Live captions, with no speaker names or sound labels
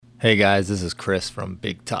Hey guys, this is Chris from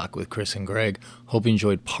Big Talk with Chris and Greg. Hope you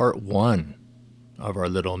enjoyed part 1 of our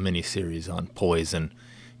little mini series on Poison,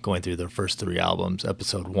 going through their first 3 albums.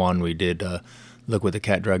 Episode 1, we did Look What the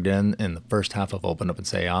Cat Dragged In the first half of Open Up and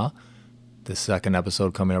Say Ah. The second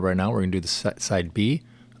episode coming up right now, we're going to do the side B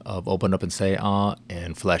of Open Up and Say Ah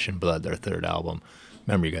and Flesh and Blood, their third album.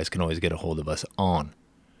 Remember, you guys can always get a hold of us on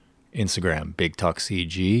Instagram,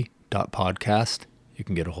 bigtalkcg.podcast. You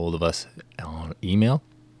can get a hold of us on email,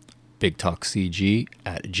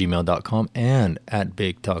 bigtalkcg@gmail.com, and at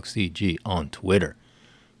bigtalkcg on Twitter.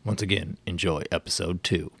 Once again, enjoy episode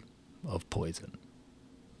 2 of Poison.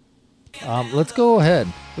 Let's go ahead.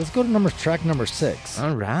 Let's go to track number 6.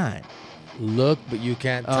 All right. Look But You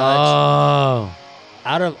Can't Touch. Oh.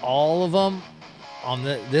 Out of all of them on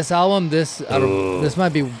this album, this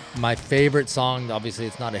might be my favorite song. Obviously,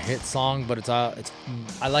 it's not a hit song, but I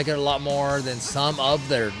like it a lot more than some of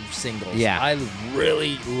their singles. Yeah. I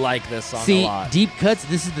really like this song See, a lot. Deep Cuts,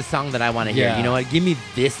 this is the song that I want to hear. Yeah. You know what? Give me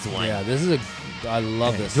this one. Yeah, I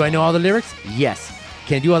love this Do song. I know all the lyrics? Yes.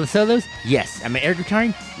 Can I do all the solos? Yes. Am I air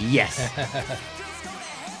guitaring? Yes.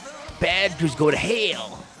 Bad dudes go to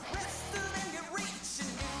hell.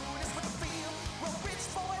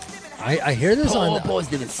 I hear this Poor on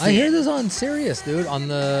boys living I hear sin. this on Sirius, dude, on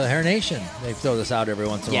the Hair Nation. They throw this out every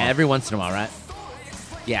once in a Yeah, while. every once in a while, right?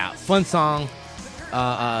 Yeah, fun song.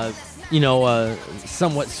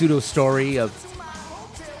 Somewhat pseudo story of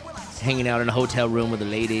hanging out in a hotel room with a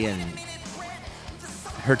lady and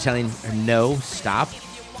her telling her no, stop,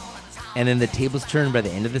 and then the tables turn by the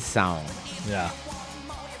end of the song. Yeah.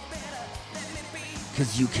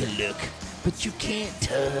 'Cause you can look, but you can't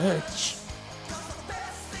touch.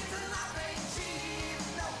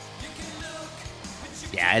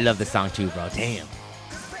 Yeah, I love this song too, bro. Damn.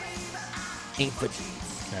 Ain't for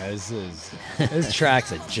Yeah, this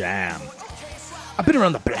track's a jam. I've been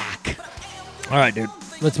around the block. All right, dude.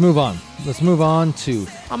 Let's move on. Let's move on to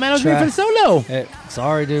Oh man, I was ready for the solo. Hey,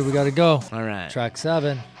 sorry, dude. We got to go. All right. Track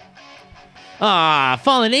 7. Ah,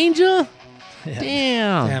 Fallen Angel. Yeah.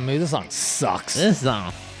 Damn. Damn, dude, this song sucks. This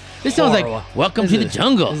song. This sounds like Horrible. Welcome This to the is-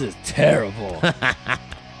 Jungle. This is terrible.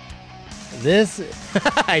 This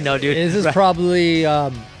I know, dude. is probably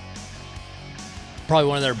one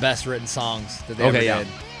of their best written songs that they ever Okay, yeah. did.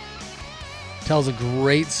 Tells a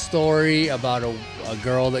great story about a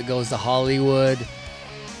girl that goes to Hollywood,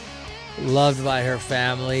 loved by her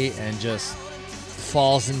family, and just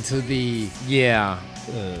falls into the Yeah.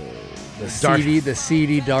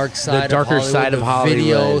 seedy dark side, darker of Hollywood. side of The Hollywood.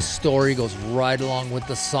 Video story goes right along with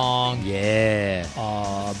the song. Yeah.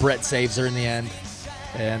 Brett saves her in the end,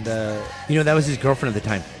 and You know, that was his girlfriend at the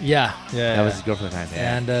time. yeah, That was his girlfriend at the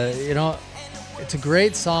time. Yeah. And it's a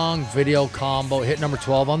great song, video combo. Hit number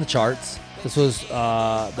 12 on the charts. This was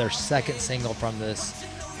their second single from this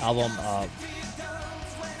album.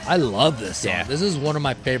 I love this song. Yeah. This is one of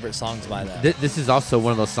my favorite songs by them. This is also one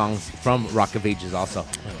of those songs from Rock of Ages also.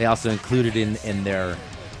 They also included in their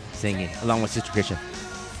singing, along with Sister Christian.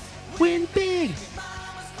 Win big.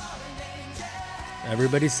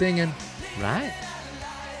 Everybody's singing. Right?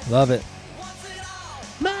 Love it.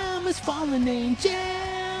 Mama's Fallen Angel.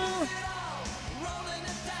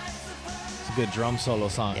 It's a good drum solo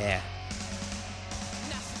song. Yeah.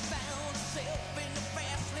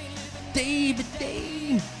 David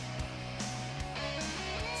Day.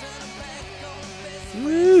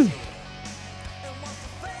 Woo.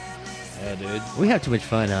 Yeah, dude. We have too much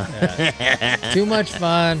fun, huh? Too much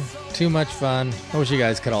fun. Too much fun. I wish you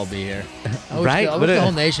guys could all be here. I wish, Right? I wish What the a-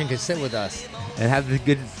 whole nation could sit with us. And have the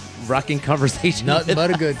good rocking conversation. Nothing but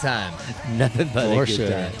a good time. Nothing but For a good sure.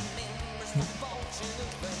 time.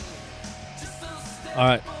 All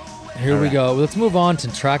right. Here All we right. go. Let's move on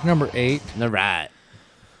to track number 8. All right.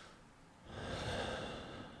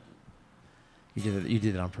 You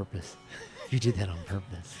did it on purpose. You did that on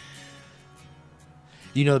purpose.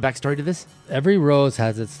 Do you know the backstory to this? Every rose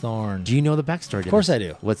has its thorn. Do you know the backstory to this? Of course I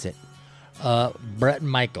do. What's it? Bret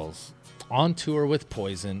Michaels on tour with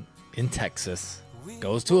Poison in Texas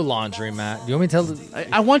goes to a laundromat. Do you want me to tell?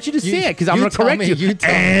 I want you to say it because I'm you going to tell correct me, you. you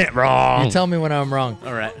tell me. Wrong. You tell me when I'm wrong.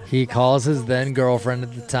 All right. He calls his then girlfriend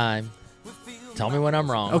at the time. Tell me when I'm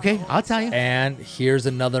wrong. Okay, I'll tell you. And hears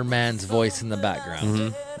another man's voice in the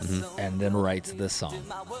background, Mm-hmm. and then writes this song.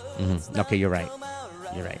 Okay, you're right.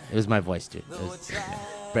 You're right. It was my voice, dude.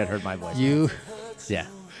 Brett heard my voice. You Yeah.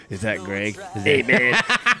 is that Greg? Hey man,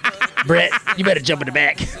 Brett, you better jump in the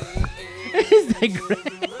back. Is that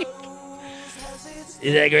great?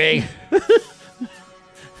 Is that Greg?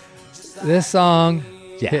 This song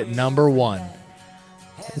Yeah. hit number 1.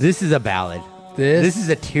 This is a ballad. This is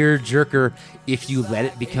a tear jerker if you let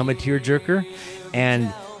it become a tear jerker.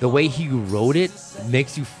 And the way he wrote it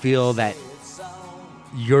makes you feel that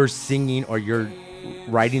you're singing or you're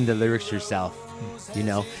writing the lyrics yourself, you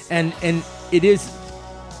know? And it is,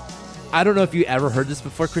 I don't know if you ever heard this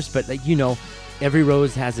before, Chris, but like, you know, Every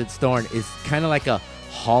Rose Has Its Thorn is kind of like a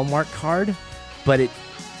Hallmark card, but it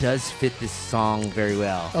does fit this song very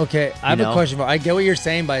well. Okay, I have a question for. I get what you're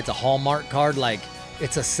saying, but it's a Hallmark card, like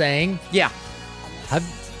it's a saying. Yeah.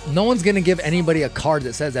 No one's gonna give anybody a card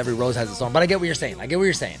that says every rose has its thorn. But I get what you're saying. I know what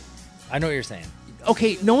you're saying.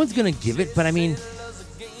 Okay, no one's gonna give it, but I mean,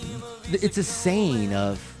 it's a saying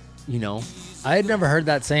of, you know. I had never heard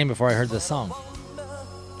that saying before I heard this song.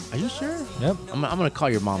 Are you sure? Yep. I'm gonna call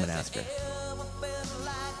your mom and ask her.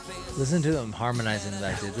 Listen to them harmonizing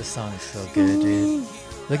that, dude. This song is so good, dude.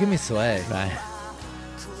 Look at me sway. Bye.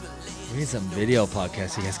 We need some video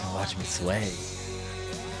podcasts so you guys can watch me sway.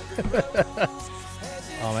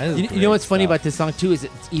 Oh man, You know what's funny about this song too is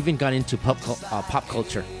it's even gone into pop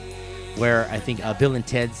culture, where I think Bill and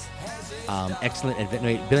Ted's excellent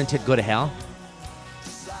adventure. Bill and Ted Go to Hell.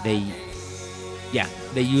 They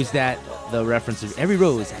use the reference of every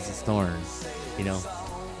rose has its thorn, you know.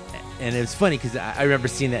 And it was funny because I remember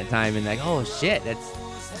seeing that time and like, oh shit, that's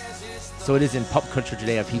so it is in pop culture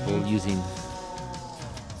today of people using.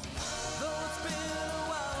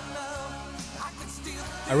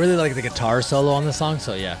 I really like the guitar solo on the song,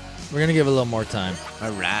 so yeah, we're gonna give it a little more time.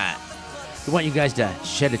 All right, we want you guys to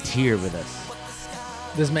shed a tear with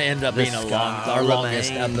us. This may end up being our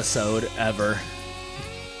longest episode ever.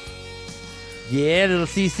 Yeah, little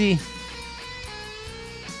CC.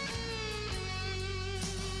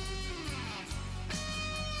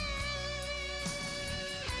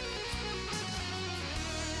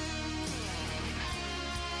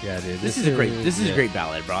 Yeah, dude. This is a great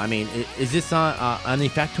ballad, bro. I mean, is this on any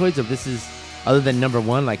factoids of this is other than number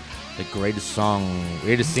one, like the greatest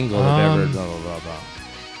single of ever? Blah blah blah blah.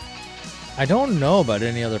 I don't know about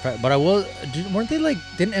any other but I will. Weren't they like?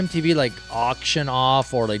 Didn't MTV like auction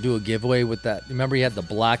off or like do a giveaway with that? Remember, he had the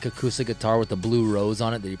black acoustic guitar with the blue rose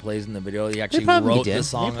on it that he plays in the video. He actually wrote the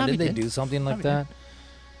song. Did they do something like that?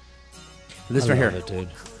 This right here, it, dude.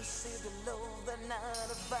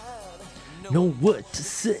 Know what to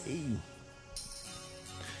say.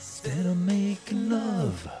 Instead of making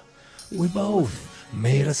love, we both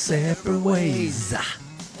made our separate ways.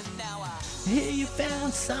 Hey, you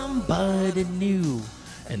found somebody new,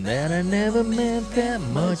 and that I never meant that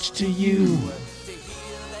much to you.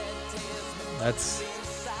 That's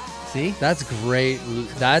great.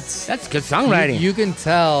 That's good songwriting. You can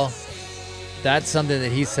tell that's something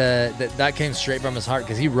that he said that came straight from his heart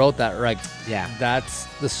because he wrote that right. Yeah. That's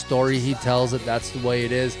the story he tells it. That's the way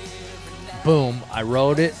it is. Boom. I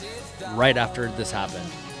wrote it right after this happened.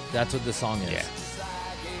 That's what this song is. Yeah.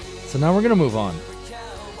 So now we're going to move on.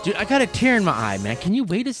 Dude, I got a tear in my eye, man. Can you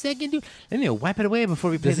wait a second, dude? Let me wipe it away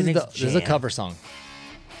before we play the next jam. This is a cover song.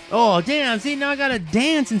 Oh, damn. See, now I got to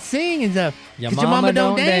dance and sing and stuff. Your mama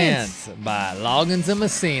don't dance by Loggins and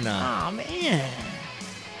Messina. Oh, man.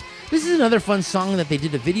 This is another fun song that they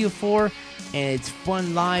did a video for, and it's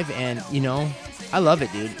fun live, and, you know, I love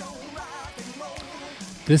it, dude.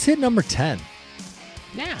 This hit number 10.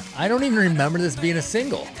 Yeah. I don't even remember this being a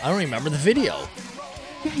single. I don't remember the video.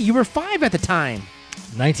 Yeah, you were 5 at the time.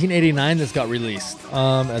 1989, this got released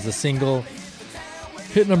as a single.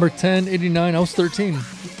 Hit number 10, 89. I was 13.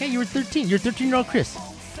 Okay, you were 13. You're 13-year-old Chris.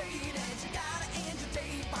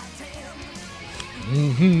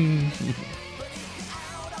 Mm-hmm.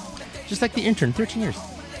 Just like the intern, 13 years.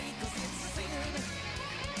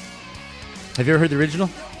 Have you ever heard the original?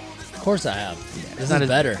 Of course I have. Yeah, this is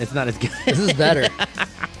better. It's not as good. This is better.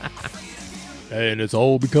 And it's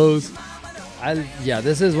all because...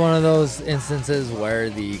 this is one of those instances where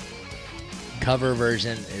the cover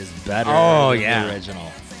version is better than the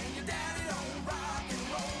original.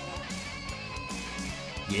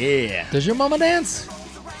 Yeah. Does your mama dance?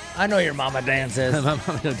 I know your mama dances. My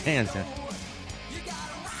mama don't dance.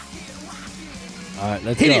 All right,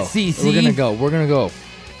 let's Hit go. it, CC. We're gonna go.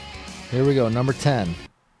 Here we go. Number 10.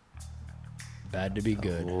 Bad to be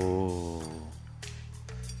good. Oh.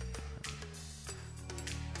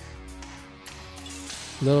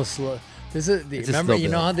 Little slow. This is the. Remember, you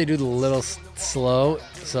know how they do the little slow.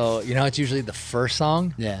 So you know it's usually the first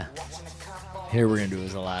song. Yeah. Here we're gonna do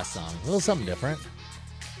is the last song. A little something different.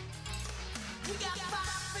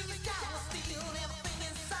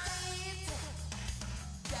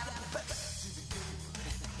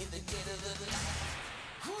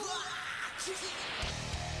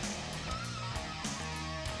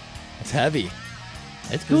 It's heavy.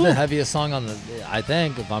 It's cool. This is the heaviest song on the. I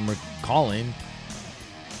think, if I'm recalling.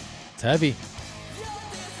 It's heavy.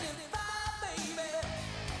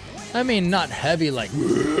 I mean, not heavy like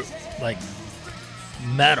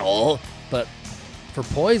metal, but for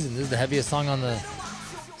Poison, this is the heaviest song on the.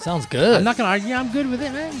 Sounds good. I'm not gonna argue. I'm good with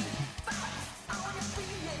it, man.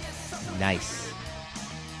 Nice.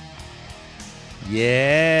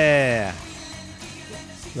 Yeah.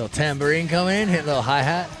 Little tambourine coming in, hit a little hi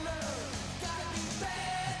hat.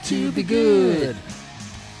 To be good.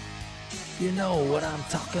 You know what I'm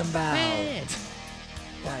talking about. Man.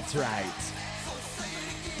 That's right.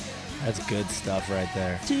 That's good stuff right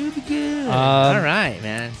there. To be good. All right,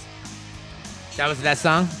 man. That was that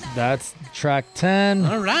song? That's track 10.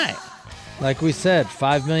 All right. Like we said,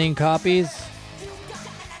 5 million copies.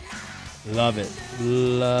 Love it.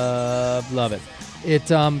 Love it. It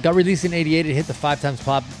got released in 88. It hit the 5 times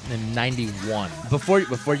pop in 91. Before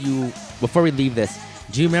we leave this,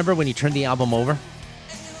 do you remember when you turned the album over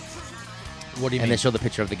What do you and mean? they showed the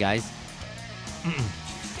picture of the guys?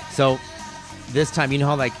 So this time, you know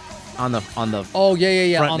how like on the Oh,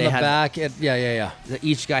 yeah. front On they the had- back. Yeah.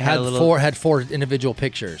 each guy had Had a little four individual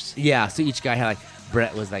pictures. Yeah, so each guy had like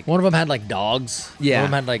Brett was like One of them had like dogs. Yeah. One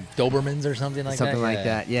of them had like Dobermans or something like something that. like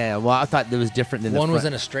that. Yeah. Well, I thought that was different than One the was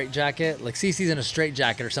front. in a straight jacket. Like Cece's in a straight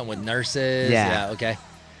jacket or something with nurses. Yeah. Okay.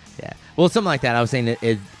 Yeah. Well, something like that. I was saying that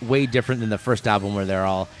it's way different than the first album where they're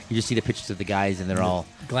all you just see the pictures of the guys and they're all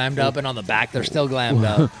Glammed up, and on the back they're still glammed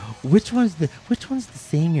up. which one's the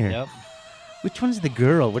singer? Yep. Which one's the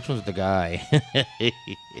girl? Which one's the guy?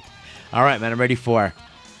 All right, man. I'm ready for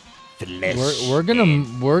Flesh. We're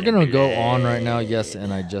gonna go on right now. Yes,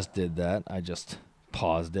 and I just did that. I just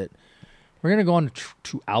paused it. We're gonna go on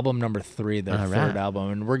to album number 3, their All third right.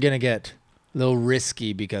 album, and we're gonna get a little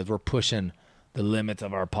risky because we're pushing the limits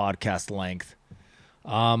of our podcast length.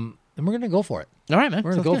 And we're gonna go for it. All right, man.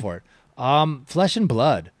 We're gonna Sounds go good. for it. Flesh and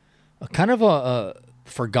Blood, a kind of a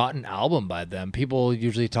forgotten album by them. People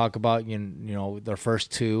usually talk about you know their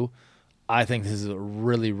first 2. I think this is a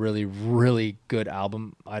really, really, really good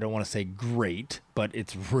album. I don't want to say great, but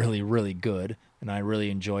it's really, really good, and I really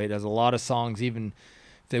enjoy it. It has a lot of songs, even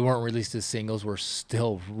if they weren't released as singles, were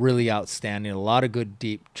still really outstanding. A lot of good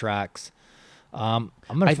deep tracks. I'm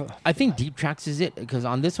gonna. I think Deep Tracks is it because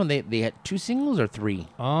on this one they had 2 singles or 3.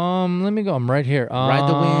 Let me go. I'm right here. Ride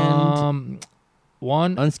the Wind.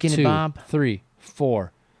 1, Unskinny 2, Bob. 3,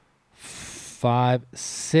 4, 5,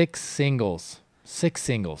 6 singles. 6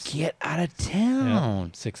 singles. Get out of Yeah,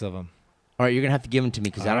 town. 6 of them. All right, you're gonna have to give them to me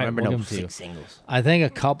because I All don't right, remember we'll no give 'em to 6 you. singles. I think a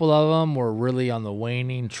couple of them were really on the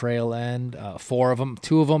waning trail end. 4 of them,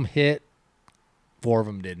 2 of them hit. 4 of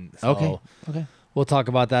them didn't. So Okay. we'll talk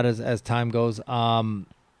about that as time goes.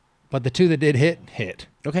 But the 2 that did hit.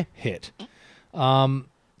 Okay.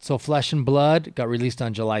 So Flesh and Blood got released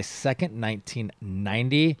on July 2nd,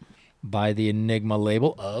 1990 by the Enigma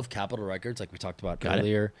label of Capitol Records, like we talked about Got it.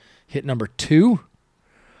 earlier. Hit number 2.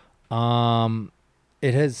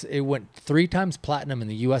 It went 3 times platinum in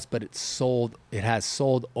the US, but it has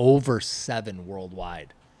sold over 7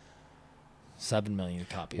 worldwide. 7 million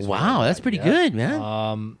copies. Wow, worldwide. that's pretty Yeah. good,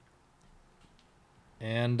 man.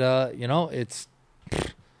 It's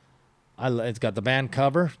got the band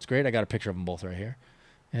cover. It's great. I got a picture of them both right here.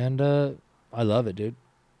 And I love it, dude.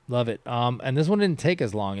 Love it. And this one didn't take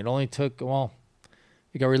as long. It only took,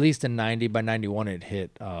 it got released in 90. By 91, it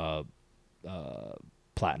hit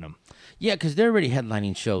platinum. Yeah, because they're already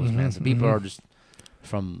headlining shows, man. So people are just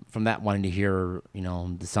from that wanting to hear,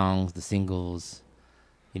 the songs, the singles,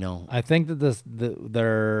 I think that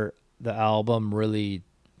their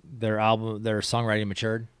songwriting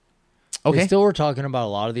matured. Okay. They still were talking about a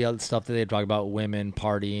lot of the other stuff that they talk about, women,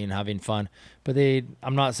 partying, having fun. But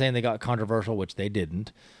I'm not saying they got controversial, which they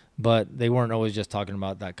didn't. But they weren't always just talking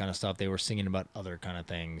about that kind of stuff. They were singing about other kind of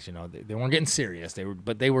things. They weren't getting serious.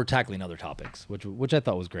 They were tackling other topics, which I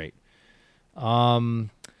thought was great. All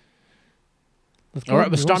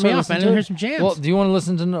right, but start me off, man. Here's some jams. Well, do you want to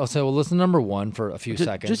listen to? So we'll listen to number 1 for a few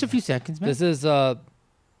seconds. Just a few seconds, man. This is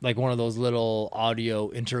like one of those little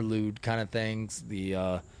audio interlude kind of things.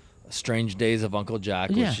 The Strange Days of Uncle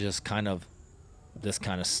Jack, which is just kind of this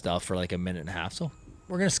kind of stuff for like a minute and a half. So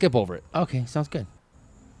we're gonna skip over it. Okay, sounds good.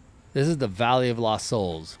 This is the Valley of Lost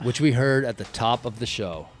Souls, which we heard at the top of the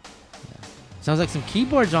show. Sounds like some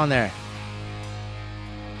keyboards on there.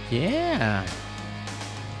 Yeah.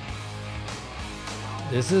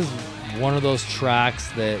 This is one of those tracks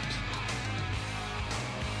that.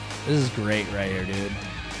 This is great right here, dude.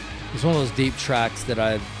 It's one of those deep tracks that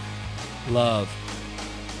I love.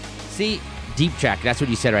 See, deep track. That's what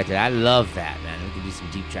you said right there. I love that, man. We could do some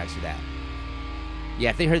deep tracks with that.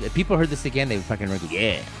 Yeah, if people heard this again, they would fucking go,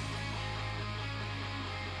 yeah.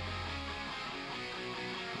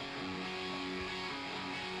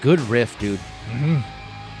 Good riff, dude.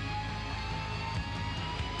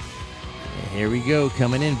 Here we go.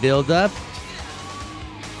 Coming in. Build up.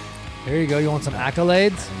 Here you go. You want some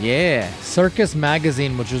accolades? Yeah. Circus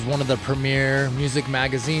Magazine, which was one of the premier music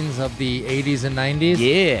magazines of the 80s and 90s.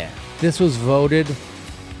 Yeah. This was voted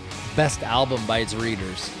best album by its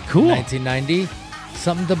readers. Cool. In 1990.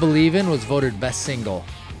 Something to Believe In was voted best single.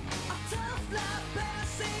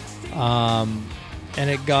 And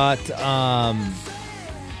it got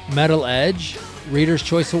Metal Edge, Reader's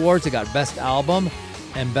Choice Awards. It got best album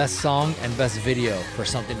and best song and best video for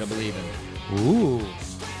Something to Believe In. Ooh.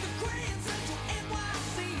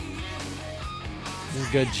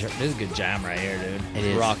 This is good jam right here, dude. It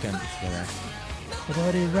is. Rocking.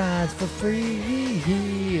 Everybody rides for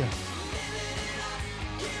free.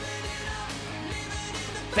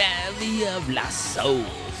 Valley of Las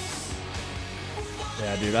Souls.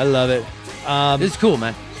 Yeah, dude, I love it. This is cool,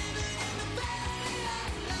 man.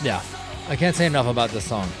 Yeah, I can't say enough about this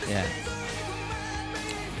song. Yeah.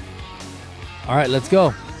 All right, let's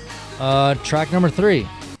go. Track number 3.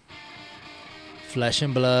 Flesh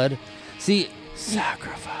and Blood. See,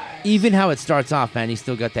 Sacrifice. even how it starts off, man, you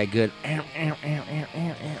still got that good.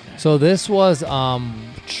 So this was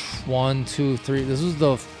 1, 2, 3. This was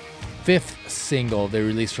the 5th single they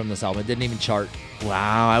released from this album. It didn't even chart.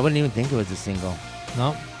 Wow, I wouldn't even think it was a single.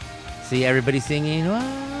 No. See everybody singing.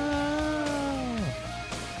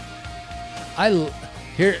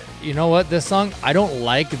 Here, you know what? This song, I don't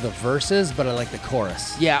like the verses, but I like the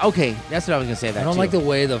chorus. Yeah, okay, that's what I was gonna say. That I don't too. like the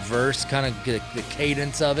way the verse kind of the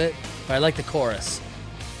cadence of it, but I like the chorus.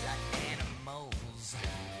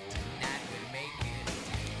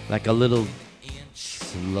 like a little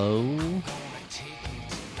slow.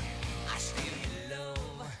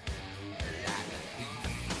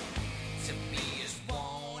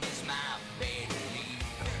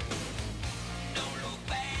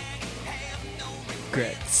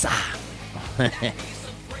 Regrets.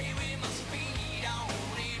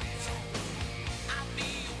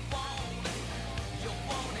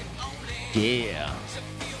 Yeah.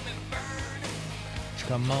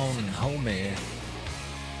 Come on, homie.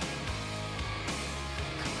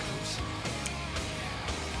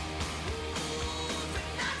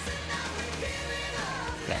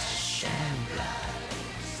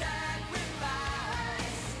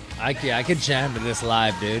 I could jam to this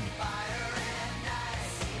live, dude.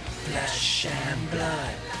 Flesh and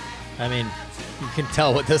blood. I mean, you can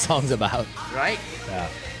tell what this song's about. Right? Yeah.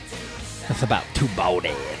 It's about two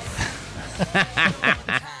bodies.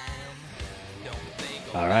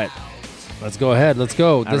 All right. Let's go ahead. Let's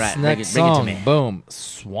go. All This right, next bring it to song, me. boom,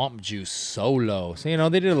 Swamp Juice solo. So, you know,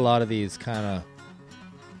 they did a lot of these kind of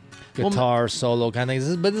guitar solo kind of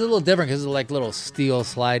things. But it's a little different because it's like little steel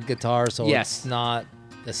slide guitar. So Yes. it's not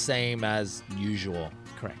the same as usual.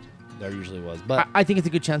 Correct. There usually was. But I think it's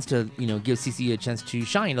a good chance to, give CC a chance to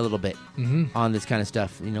shine a little bit on this kind of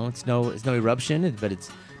stuff. You know, it's no eruption, but it's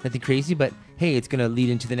nothing crazy. But hey, it's gonna lead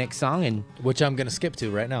into the next song, and which I'm going to skip to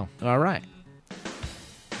right now. all right.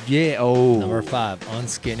 Yeah. Oh. Number 5,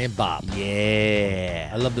 Unskinny Bop.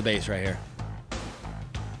 Yeah. I love the bass right here.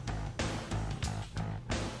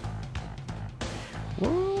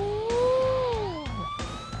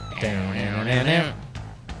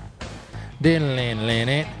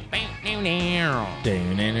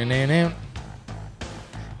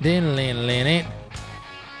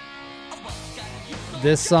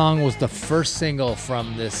 This song was the first single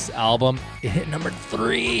from this album. It hit number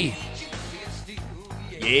 3.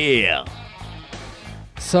 Yeah.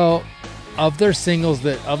 So, of their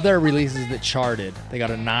releases that charted, they got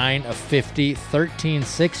a 9, a 50, 13,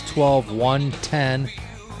 6, 12, 1, 10,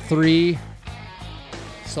 3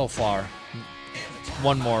 so far.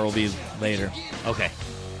 One more will be later. Okay.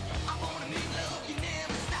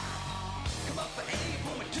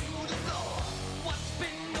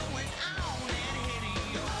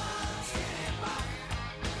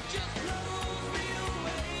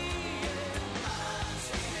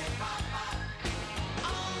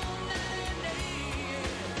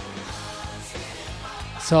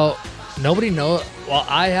 So, nobody knows. Well,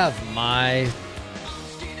 I have my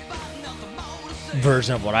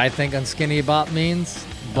version of what I think Unskinny Bop means.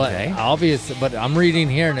 But Okay. but I'm reading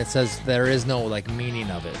here and it says there is no meaning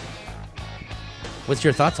of it. What's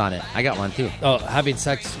your thoughts on it? I got one too. Oh, having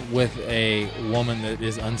sex with a woman that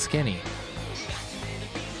is unskinny.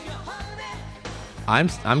 I'm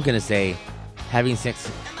gonna say having sex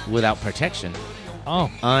without protection. Oh,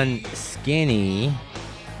 Unskinny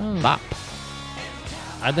bop.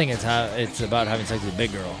 I think it's about having sex with a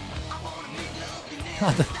big girl.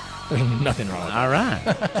 There's nothing wrong with that. All right.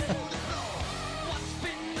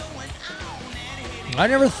 I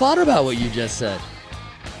never thought about what you just said.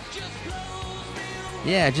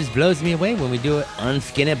 Yeah, it just blows me away when we do it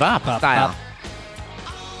unskinny bop Bop, style.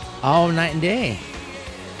 bop. All night and day.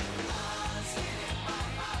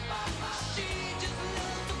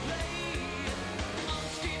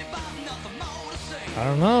 I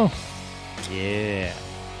don't know. Yeah.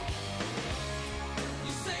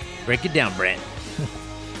 Break it down, Brent.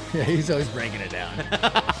 Yeah, he's always breaking it down.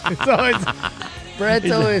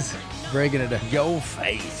 Brett's always breaking it down. Your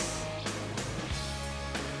face.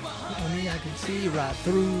 Only I can see right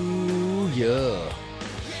through you.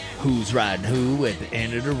 Who's riding who at the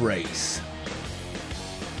end of the race?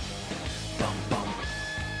 Bum, bum.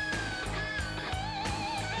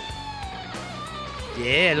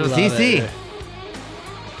 Yeah, little Love CC. it.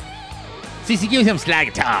 CC, give me some slide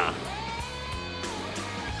guitar.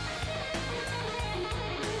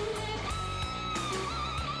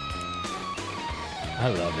 I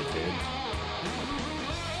love it, dude.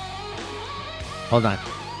 Hold on.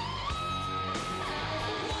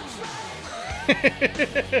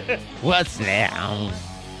 What's now?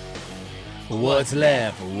 What's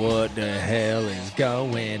left? What the hell is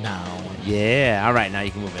going on? Yeah, all right, now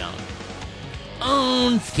you can move it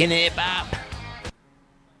on. Skinny bop.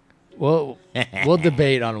 Well, we'll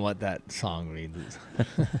debate on what that song means.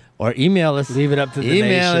 Or email us. Leave it up to the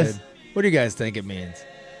Email nation. us. What do you guys think it means?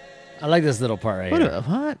 I like this little part right What? here.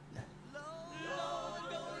 What?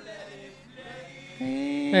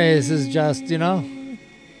 Hey, this is just,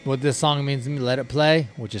 what this song means to me. Let It Play,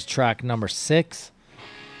 which is track number 6.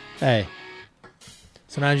 Hey,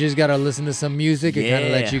 sometimes you just got to listen to some music and kind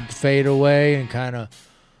of let Yeah. you fade away and kind of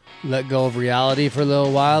let go of reality for a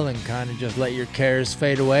little while and kind of just let your cares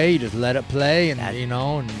fade away. You just let it play and, and you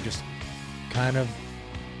just kind of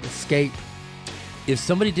escape. If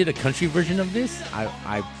somebody did a country version of this,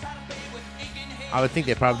 I would think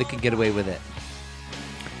they probably could get away with it.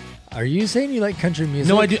 Are you saying you like country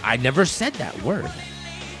music? No, I do. I never said that word.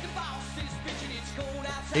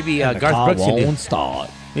 Maybe And the Garth car Brooks can do. won't start.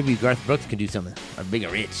 Maybe Garth Brooks can do something. Or Big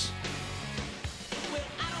and Rich.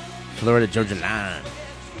 Florida Georgia Line.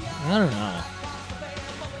 I don't know.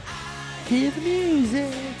 Hear the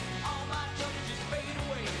music.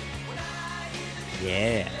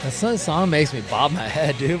 Yeah. That song makes me bob my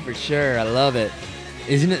head, dude, for sure. I love it.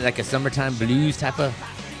 Isn't it like a summertime blues type of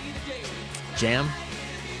jam?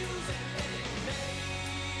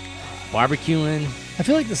 Barbecuing. I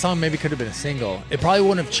feel like the song maybe could have been a single. It probably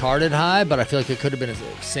wouldn't have charted high, but I feel like it could have been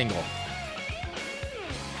a single.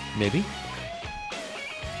 Maybe.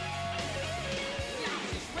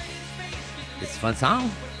 It's a fun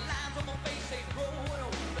song.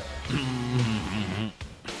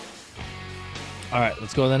 All right,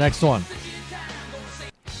 let's go to the next one.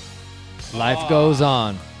 Life Goes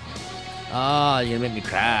On, Oh, you're gonna make me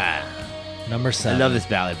cry. number I 7. love this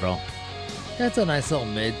ballad, bro. That's a nice little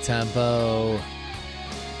mid-tempo.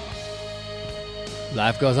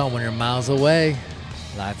 Life goes on when you're miles away.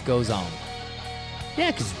 Life goes on.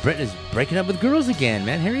 Yeah, because Brett is breaking up with girls again,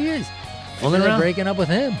 man. Here he is. Only Fooling around. breaking up with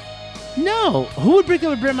him. No. Who would break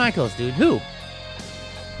up with Brett Michaels, dude? Who?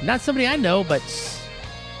 Not somebody I know, but...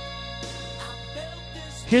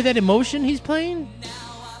 Hear that emotion he's playing?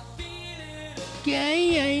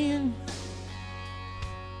 Yeah.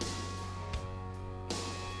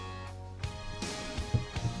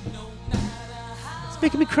 It's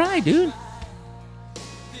making me cry, dude.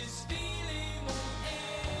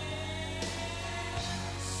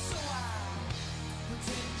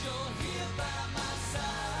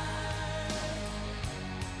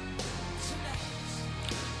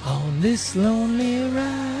 On this lonely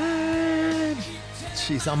ride.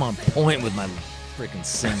 Jeez, I'm on point with my freaking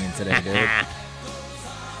singing today, dude.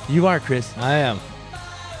 You are, Chris. I am.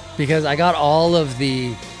 Because I got all of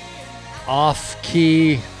the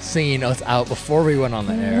off-key singing notes out before we went on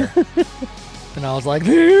the air. And I was like,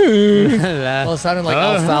 I was sounding like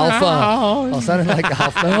alfalfa. I was sounding like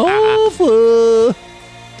alfalfa.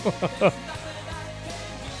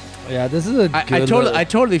 Yeah, this is a good I little-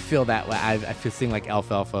 totally feel that way. I feel sing like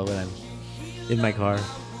alfalfa when I'm in my car.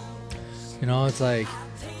 it's like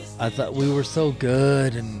I thought we were so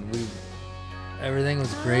good and everything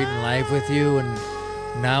was great in life with you,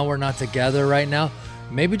 and now we're not together right now.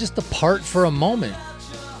 Maybe just apart for a moment,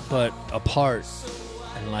 but apart,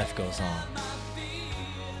 and life goes on.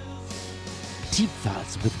 Deep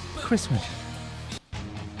Thoughts with Chris Winter.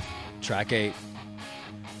 Track 8,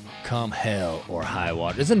 Come Hell or High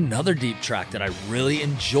Water. There's another deep track that I really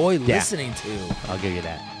enjoy listening to. I'll give you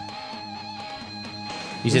that.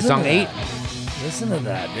 You said Listen song to 8? that. Listen to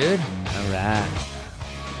that, dude. All right.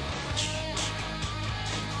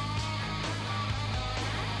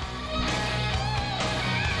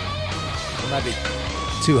 It might be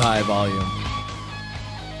too high volume.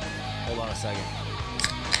 Hold on a second.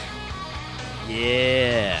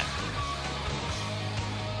 Yeah.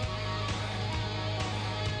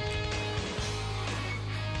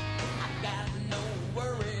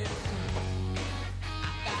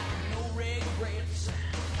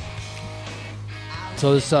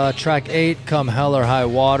 So this track 8, Come Hell or High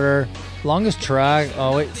Water. Longest track.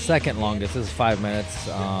 Oh wait, second longest. This is 5 minutes.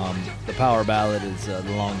 The power ballad is the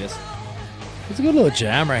longest. It's a good little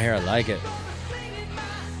jam right here. I like it.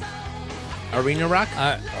 Arena rock?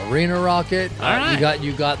 Arena Rocket. All right.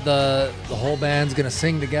 You got the whole band's gonna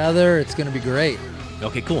sing together. It's gonna be great.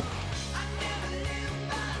 Okay, cool.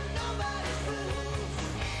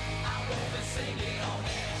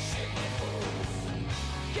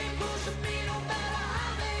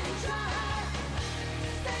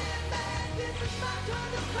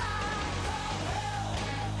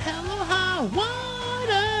 Hello, high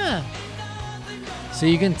water. So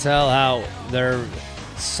you can tell how their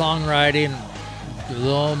songwriting a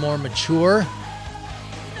little more mature.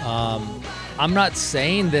 I'm not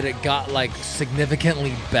saying that it got like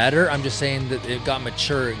significantly better. I'm just saying that it got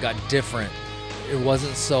mature. It got different. It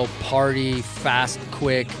wasn't so party, fast,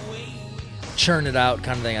 quick, churn it out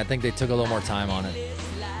kind of thing. I think they took a little more time on it.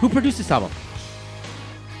 Who produced this album?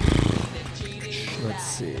 Let's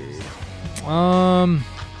see.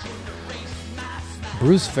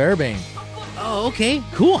 Bruce Fairbairn. Oh, okay,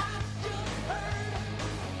 cool.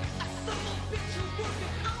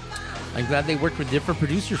 I'm glad they worked with different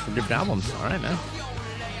producers for different albums. All right, man.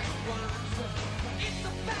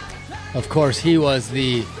 Of course, he was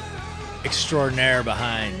the extraordinaire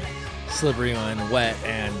behind Slippery When Wet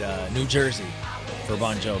and New Jersey for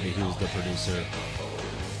Bon Jovi, who's the producer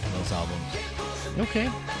on those albums. Okay.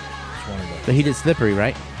 Just wanted to- But he did Slippery,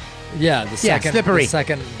 right? Yeah, the Slippery.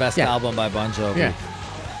 second best Yeah. album by Bon Jovi. Yeah.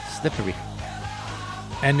 Slippery.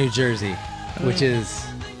 And New Jersey, which is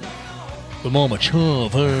the more mature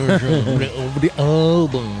version of the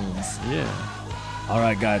albums. Yeah. All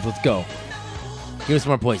right, guys, let's go. Give us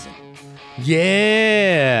more Poison.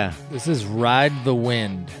 Yeah. This is Ride the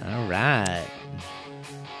Wind. All right.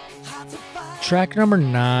 Track number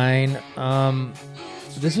 9.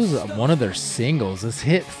 This was one of their singles. This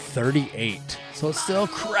hit 38. So it still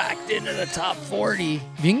cracked into the top 40.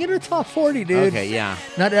 If you can get a top 40, dude. Okay, yeah.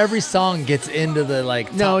 Not every song gets into the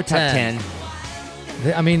like top 10.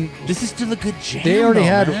 I mean, This is still a good jam. they already though,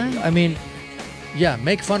 had. man. I mean, yeah.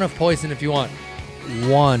 Make fun of Poison if you want.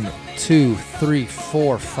 1, 2, 3,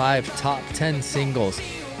 4, 5 top 10 singles.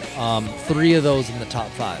 3 of those in the top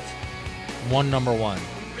 5. 1 number 1.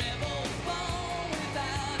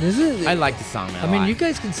 This is. I like the song, man. I mean, you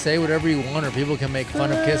guys can say whatever you want, or people can make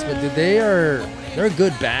fun of Kiss, but dude, they're a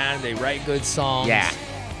good band. They write good songs. Yeah.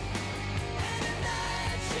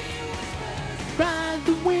 Ride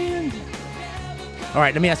the wind. All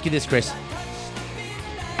right, let me ask you this, Chris.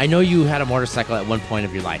 I know you had a motorcycle at one point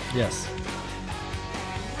of your life. Yes.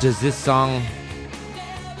 Does this song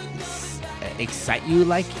excite you,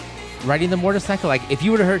 like riding the motorcycle? Like, if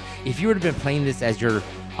you would have been playing this as you're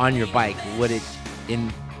on your bike, would it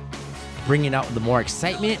bringing out the more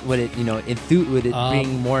excitement? Would it, would it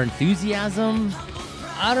bring more enthusiasm?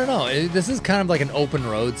 I don't know. This is kind of like an open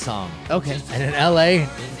road song. Okay. And in LA,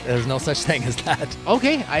 there's no such thing as that.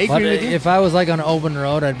 Okay, I But agree with you. if I was like on an open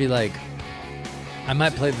road, I'd be like, I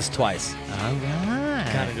might play this twice. All right.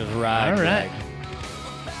 Kind of just ride. All right.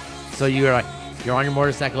 So you're on your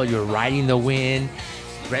motorcycle, you're riding the wind.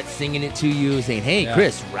 Brett's singing it to you, saying, "Hey, Yeah.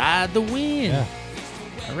 Chris, ride the wind." Yeah.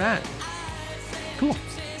 All right. Cool.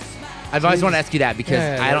 I've always wanted to ask you that because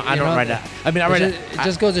Yeah, I don't ride that. I mean, I ride It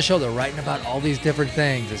just goes to show they're writing about all these different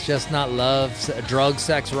things. It's just not love, drugs,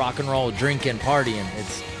 sex, rock and roll, drinking, partying.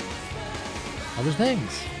 It's other things.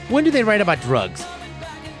 When do they write about drugs?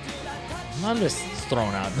 I'm just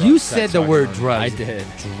throwing out drugs. You sex, said the rock and word roll. drugs. I did.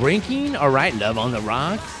 Drinking, all right. Love on the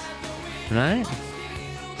rocks, right?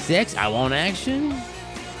 Sex, I want action.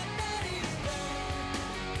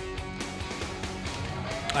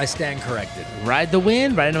 I stand corrected. Ride the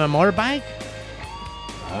wind, riding on my motorbike.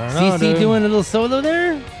 I don't know, CC dude. doing a little solo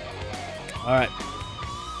there. All right,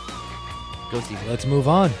 Go CC. let's move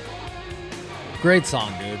on. Great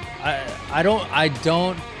song, dude. I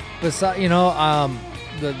don't. Besides,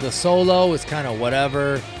 the solo is kind of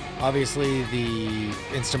whatever. Obviously, the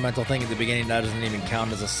instrumental thing at the beginning that doesn't even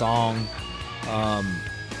count as a song.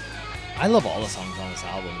 I love all the songs on this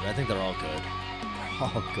album. I think they're all good. They're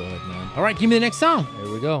all good, man. All right, give me the next song.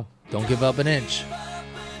 Here we go. Don't give up an inch.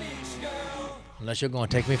 Unless you're going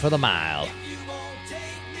to take me for the mile.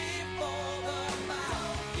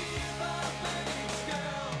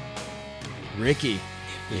 Ricky,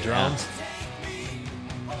 the drums.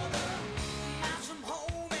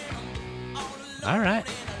 All right.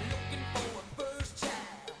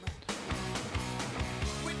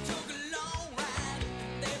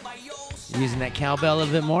 Using that cowbell a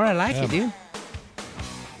little bit more. I like it, dude.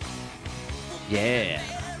 Yeah.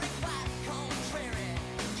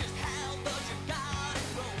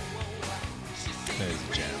 There's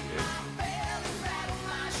a jam, dude.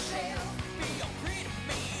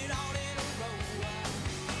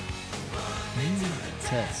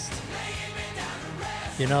 Test.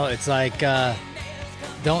 You know, it's like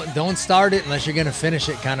don't start it unless you're gonna finish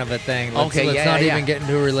it, kind of a thing. Let's not even get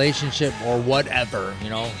into a relationship or whatever. You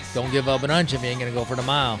know, don't give up an inch if you ain't gonna go for the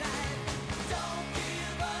mile.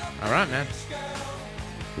 All right, man.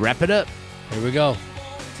 Wrap it up. Here we go.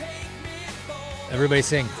 Everybody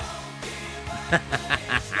sing.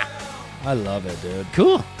 I love it, dude.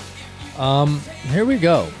 Cool. Here we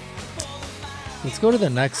go. Let's go to the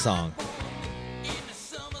next song.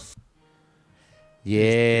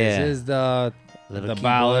 Yeah. This is the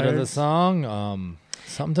ballad of the song.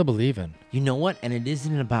 Something to Believe in. You know what? And it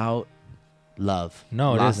isn't about love.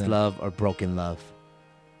 No, it lost isn't. love or broken love.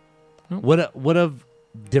 Nope. What a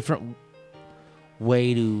different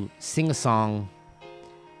way to sing a song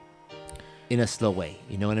in a slow way.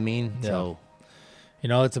 You know what I mean? Yeah. So, You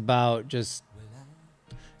know, it's about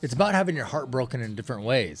having your heart broken in different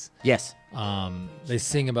ways. yes. They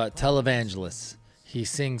sing about televangelists. He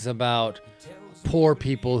sings about poor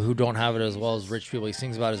people who don't have it as well as rich people. He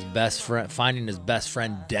sings about his best friend, finding his best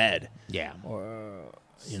friend dead. Yeah. Or,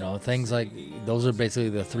 you know, things like those are basically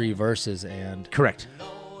the three verses. And Correct.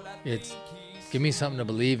 it's give me something to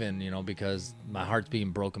believe in, you know, because my heart's being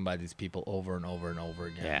broken by these people over and over and over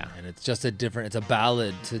again. Yeah. And it's just it's a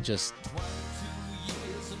ballad to just,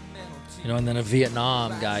 you know, and then a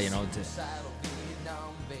Vietnam guy, you know,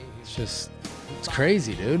 it's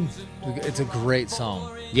crazy, dude. It's a great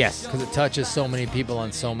song Yes. because it touches so many people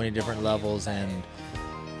on so many different levels. And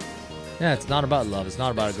yeah, it's not about love. It's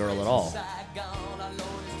not about a girl at all.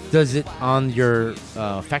 Does it on your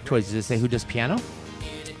factoids? Does it say who does piano?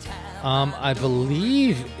 I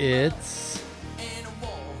believe it's,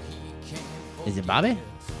 Is it Bobby?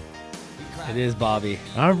 it is Bobby.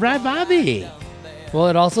 All right, Bobby. Well,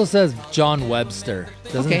 it also says John Webster.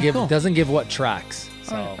 Okay, cool. Doesn't give what tracks.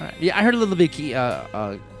 So All right. Yeah, I heard a little bit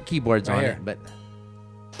of keyboards Right on here. it, but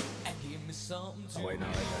oh wait, no,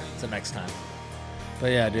 right there. It's the next time.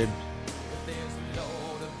 But yeah, dude,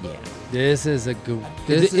 yeah, this is a good.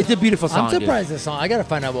 it's a beautiful song. I'm surprised this song. I gotta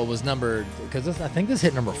find out what was number because I think this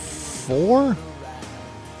hit number 4.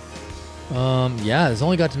 Yeah, it's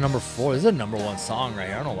only got to number 4. This is a number 1 song right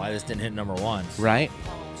here. I don't know why this didn't hit number 1. Dude. Right?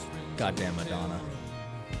 Goddamn Madonna.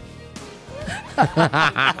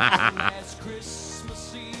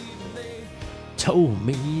 Told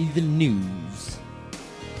me the news.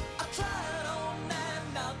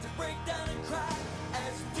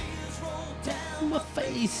 My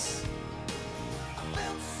face.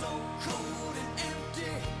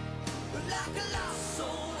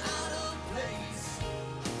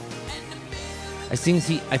 I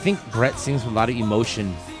think Brett sings with a lot of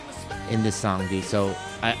emotion in this song, dude. So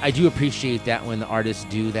I do appreciate that when the artists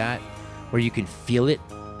do that, where you can feel it,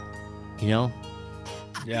 you know,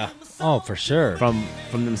 Yeah. Oh, for sure. from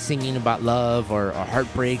them singing about love or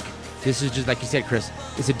heartbreak. This is just like you said, Chris.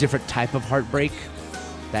 It's a different type of heartbreak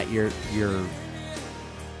that you're.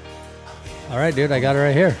 All right, dude, I got it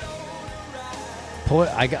right here.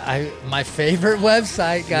 My favorite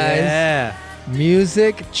website, guys. Yeah.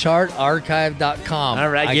 MusicChartArchive.com. All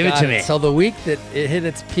right, I give it got to me. So the week that it hit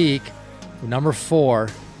its peak, number 4.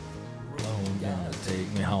 Oh, gonna take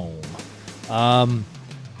me home.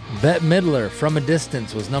 Bette Midler, From a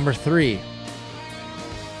Distance, was number 3.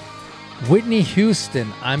 Whitney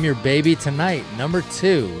Houston, I'm Your Baby Tonight, number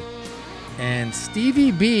 2. And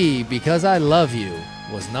Stevie B, Because I Love You,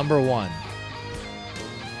 was number 1.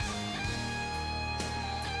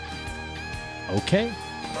 Okay.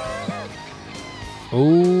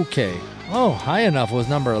 Okay. Oh, High Enough was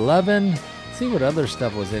number 11. Let's see what other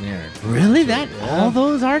stuff was in here. Really? That Yeah. all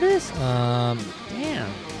those artists? Um, Damn.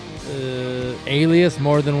 Alias,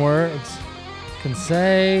 More Than Words. Can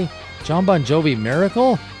say John Bon Jovi,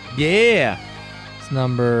 Miracle. Yeah. It's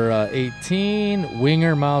number 18.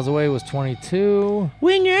 Winger, Miles Away was 22.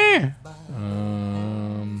 Winger.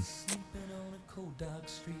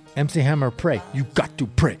 MC Hammer, Pray. You got to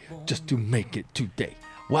pray just to make it today.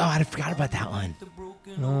 Wow, I forgot about that one.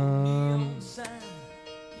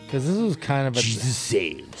 Because this was kind of a Jesus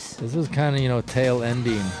saves. this was kind of, you know, tail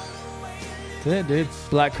ending. That's it, dude.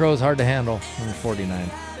 Black Crow's Hard to Handle, number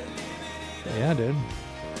 49. Yeah, dude.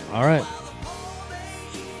 All right.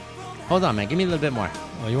 Hold on, man. Give me a little bit more.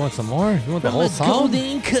 Oh, you want some more? You want the whole From a song?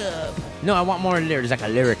 golden cup. No, I want more lyrics. There's like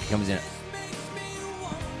a lyric that comes in.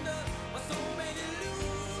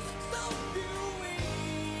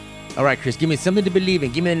 All right, Chris, give me something to believe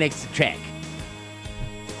in. Give me the next track.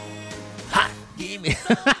 Ha! Give me.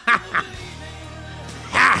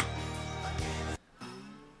 Ha!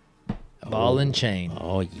 Ball and Chain.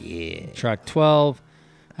 Oh, yeah. Track 12.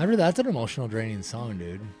 That's an emotional, draining song,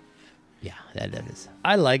 dude. Yeah, that is.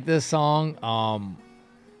 I like this song.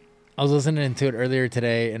 I was listening to it earlier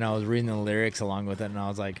today, and I was reading the lyrics along with it, and I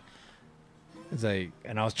was like,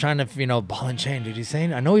 and I was trying to, ball and chain, dude. He's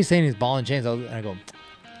saying, I know he's saying he's ball and chains. And I go,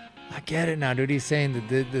 I get it now, dude. He's saying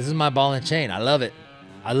that this is my ball and chain. I love it.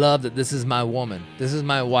 I love that this is my woman. This is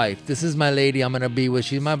my wife. This is my lady I'm going to be with.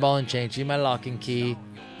 She's my ball and chain. She's my lock and key.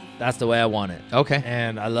 That's the way I want it. Okay.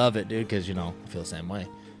 And I love it, dude, because, I feel the same way.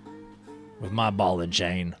 With my ball and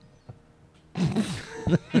chain.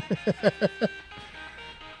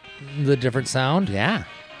 The different sound. Yeah.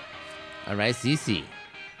 All right, CC.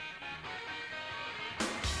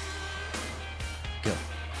 Go.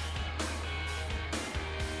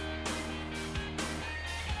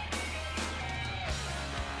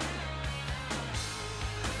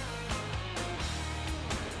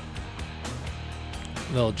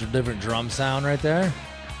 Little different drum sound right there.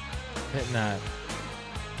 Hitting that.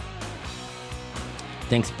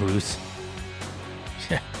 Thanks, Bruce.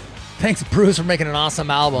 Thanks, Bruce, for making an awesome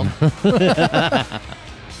album.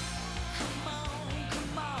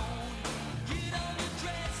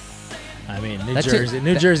 I mean,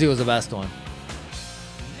 New Jersey was the best one.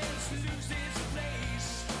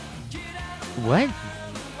 What?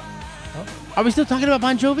 Oh. Are we still talking about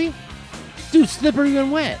Bon Jovi? Dude, Slippery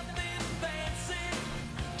and Wet.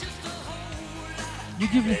 You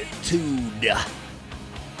give me Tude.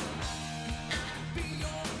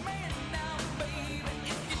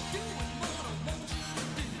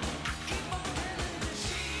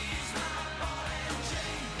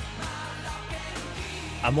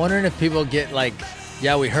 I'm wondering if people get like,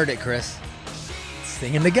 yeah, we heard it, Chris.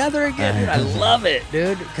 Singing together again, dude. I love it,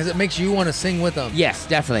 dude, because it makes you want to sing with them. Yes,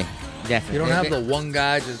 definitely. You don't have the one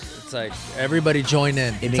guy it's like everybody join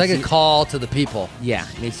in. It's like a call to the people. Yeah,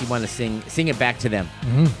 it makes you want to sing it back to them.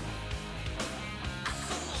 Mm-hmm.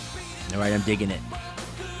 All right, I'm digging it.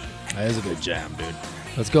 That is a good jam, dude.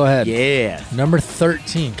 Let's go ahead. Yeah. Number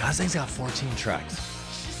 13. God, this thing's got 14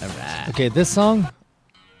 tracks. All right. Okay, this song,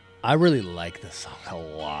 I really like this song a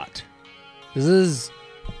lot. This is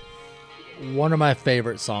one of my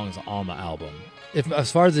favorite songs on the album.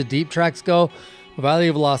 As far as the deep tracks go, Valley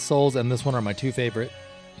of Lost Souls and this one are my two favorite.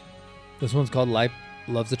 This one's called Life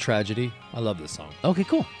Loves a Tragedy. I love this song. Okay,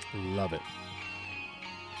 cool. Love it.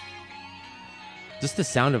 Just the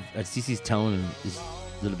sound of CeCe's tone is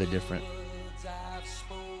a little bit different.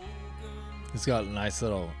 It's got a nice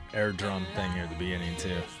little air drum thing here at the beginning,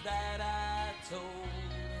 too.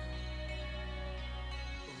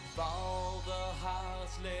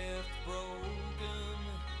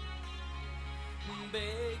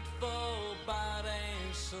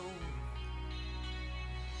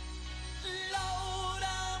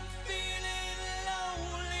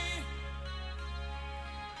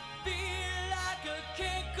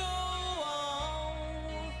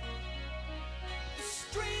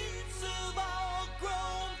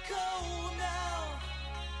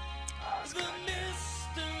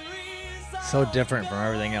 So different from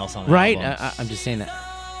everything else on the right? album. I'm just saying that.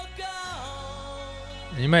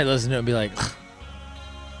 And you might listen to it and be like,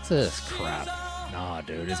 what's this crap? Nah,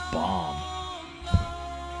 dude, it's bomb.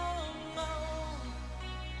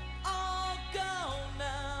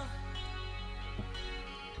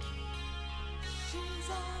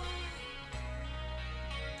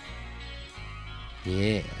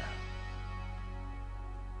 Yeah.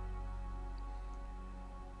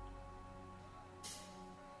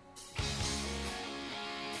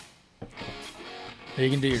 You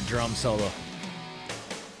can do your drum solo.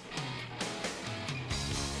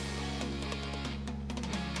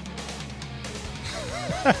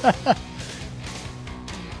 I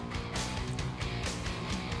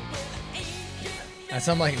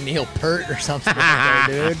sound like Neil Peart or something like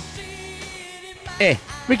there, dude. Hey,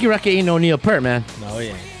 Ricky Rocket ain't no Neil Peart, man. No, he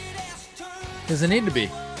ain't. Doesn't need to be.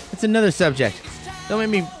 It's another subject. Don't make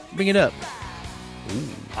me bring it up. Ooh,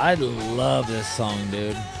 I love this song,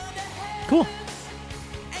 dude. Cool.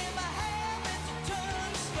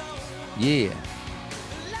 Yeah.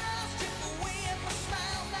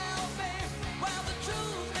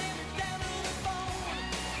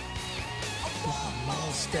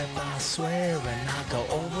 One step, I swear, and I go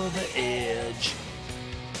over the edge.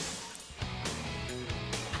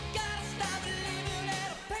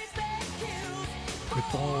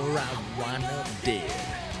 Before I wind up dead.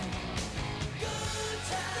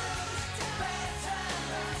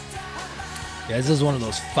 Yeah, this is one of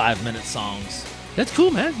those 5-minute songs. That's cool,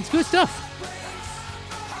 man. It's good stuff.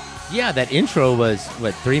 Yeah, that intro was,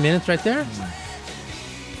 what, 3 minutes right there?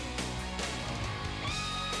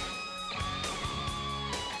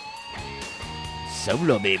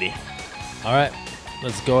 Solo, baby. All right,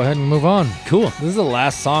 let's go ahead and move on. Cool. This is the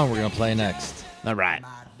last song we're going to play next. All right.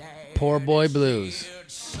 Poor Boy Blues.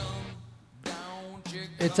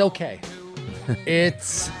 It's okay.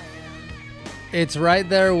 it's right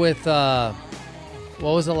there with what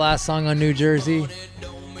was the last song on New Jersey?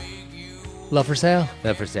 Love for Sale?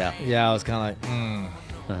 Love for Sale. Yeah, I was kind of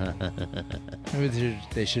like, maybe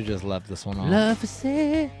they should just left this one on. Love for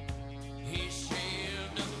Sale.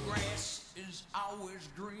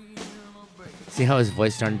 See how his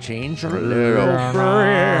voice starting to change? I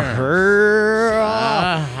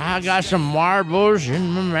got some marbles in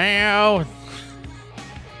my mouth.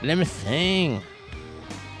 Let me sing.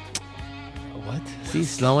 What? See,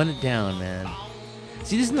 slowing it down, man.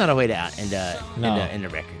 See, this is not a way to end a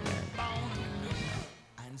record, man.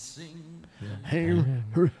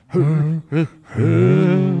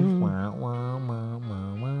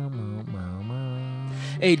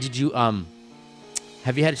 Hey, did you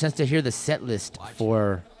have you had a chance to hear the set list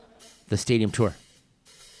for the stadium tour?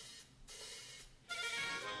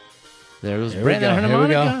 There goes Brandon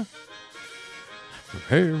Harmonica.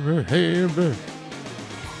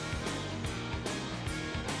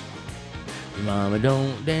 Your mama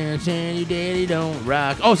don't dance and your daddy don't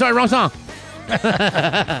rock. Oh, sorry, wrong song.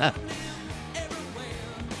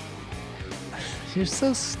 You're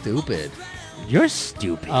so stupid. You're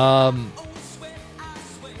stupid.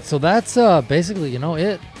 So that's basically, it.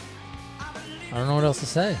 I don't know what else to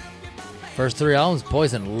say. First 3 albums,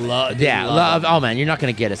 Poison. Love. Oh man, you're not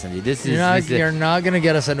gonna get us into this. You're not gonna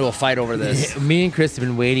get us into a fight over this. Me and Chris have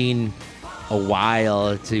been waiting a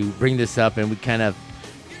while to bring this up, and we kind of,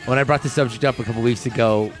 when I brought the subject up a couple weeks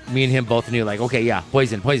ago, me and him both knew, like, okay, yeah,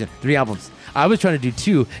 Poison, 3 albums. I was trying to do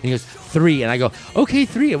 2, and he goes 3, and I go, okay,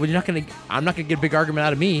 3. I'm not gonna get a big argument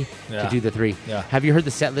out of me to do the 3. Yeah. Have you heard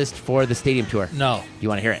the set list for the stadium tour? No. You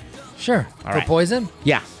want to hear it? Sure. All For right. Poison?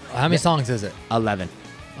 Yeah. How many songs is it? 11.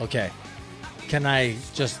 Okay. Can I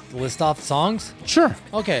just list off songs? Sure.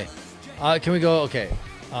 Okay. Can we go? Okay.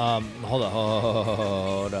 Hold up.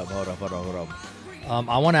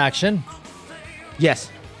 I Want Action. Yes.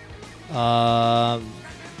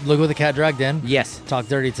 Look What the Cat Dragged In. Yes. Talk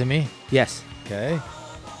Dirty to Me. Yes. Okay.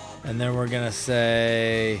 And then we're going to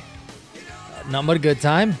say Nothing But a Good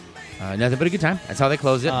Time. Nothing but a good time. That's how they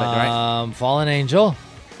close it. But all right. Fallen Angel.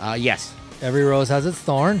 Yes. Every Rose Has Its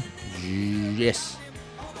Thorn. Yes.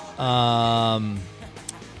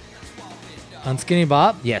 Unskinny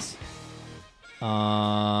Bop. Yes.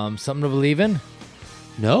 Something to Believe In.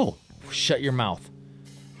 No. Shut Your Mouth.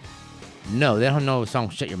 No, they don't know the song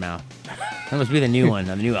Shut Your Mouth. That must be the new one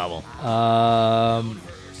on the new album.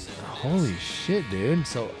 Holy shit, dude.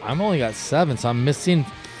 So I'm only got 7, so I'm missing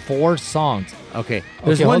 4 songs. Okay.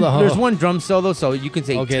 There's Okay, one. hold on. There's one drum solo, so you can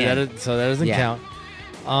say Okay, 10. that doesn't Yeah. count.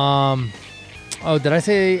 Did I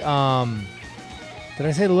say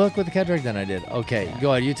Look What the Cat Dragged In? I did. Okay,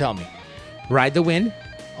 go ahead. You tell me. Ride the Wind.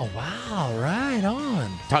 Oh wow, right on.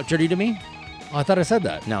 Talk Dirty to Me. Oh, I thought I said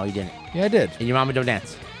that. No, you didn't. Yeah, I did. And Your Mama Don't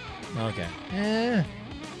Dance. Okay. Eh.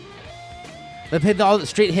 They played all the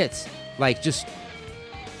straight hits, like just,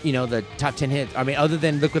 the top 10 hits. I mean, other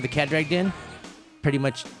than Look What the Cat Dragged In, pretty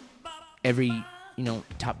much every,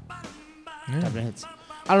 top 10 hits.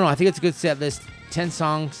 I don't know. I think it's a good set list. 10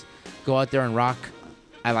 songs. Go out there and rock.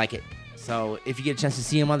 I like it. So if you get a chance to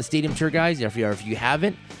see them on the stadium tour, guys, or if you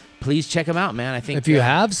haven't, please check them out, man. I think If you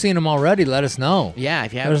have seen them already, let us know. yeah,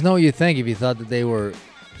 if you Let us haven't, know what you think. If you thought that they were,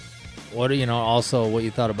 also what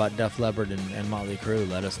you thought about Def Leppard and Motley Crue,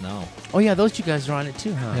 let us know. oh yeah, those two guys are on it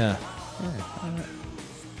too, huh? Yeah.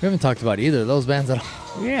 We haven't talked about either of those bands at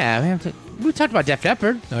all. Yeah, we talked about Def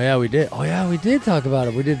Leppard. Oh yeah, we did. Oh yeah, we did talk about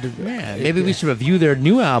it. We did. Yeah, maybe we should review their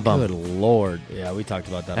new album. Good lord. Yeah, we talked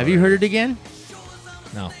about that. Have you heard it again?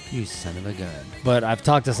 No. You son of a gun. But I've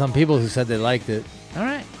talked to some people who said they liked it. All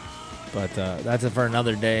right. But that's it for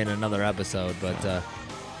another day and another episode. But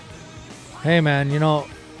hey, man,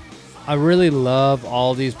 I really love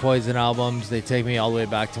all these Poison albums. They take me all the way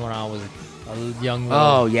back to when I was a young little,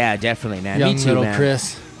 Oh yeah, definitely, man. young Me too, little man.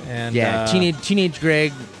 Chris. And Yeah, teenage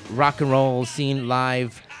Greg, rock and roll scene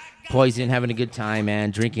live, Poison, having a good time,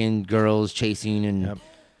 man. Drinking, girls, chasing, and Yep.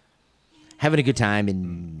 having a good time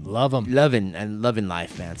and love them. loving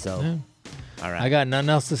life, man. So, all right. I got nothing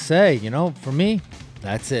else to say. For me,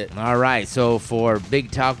 that's it. All right. So for Big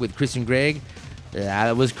Talk with Chris and Greg,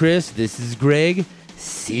 that was Chris. This is Greg.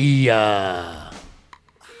 See ya.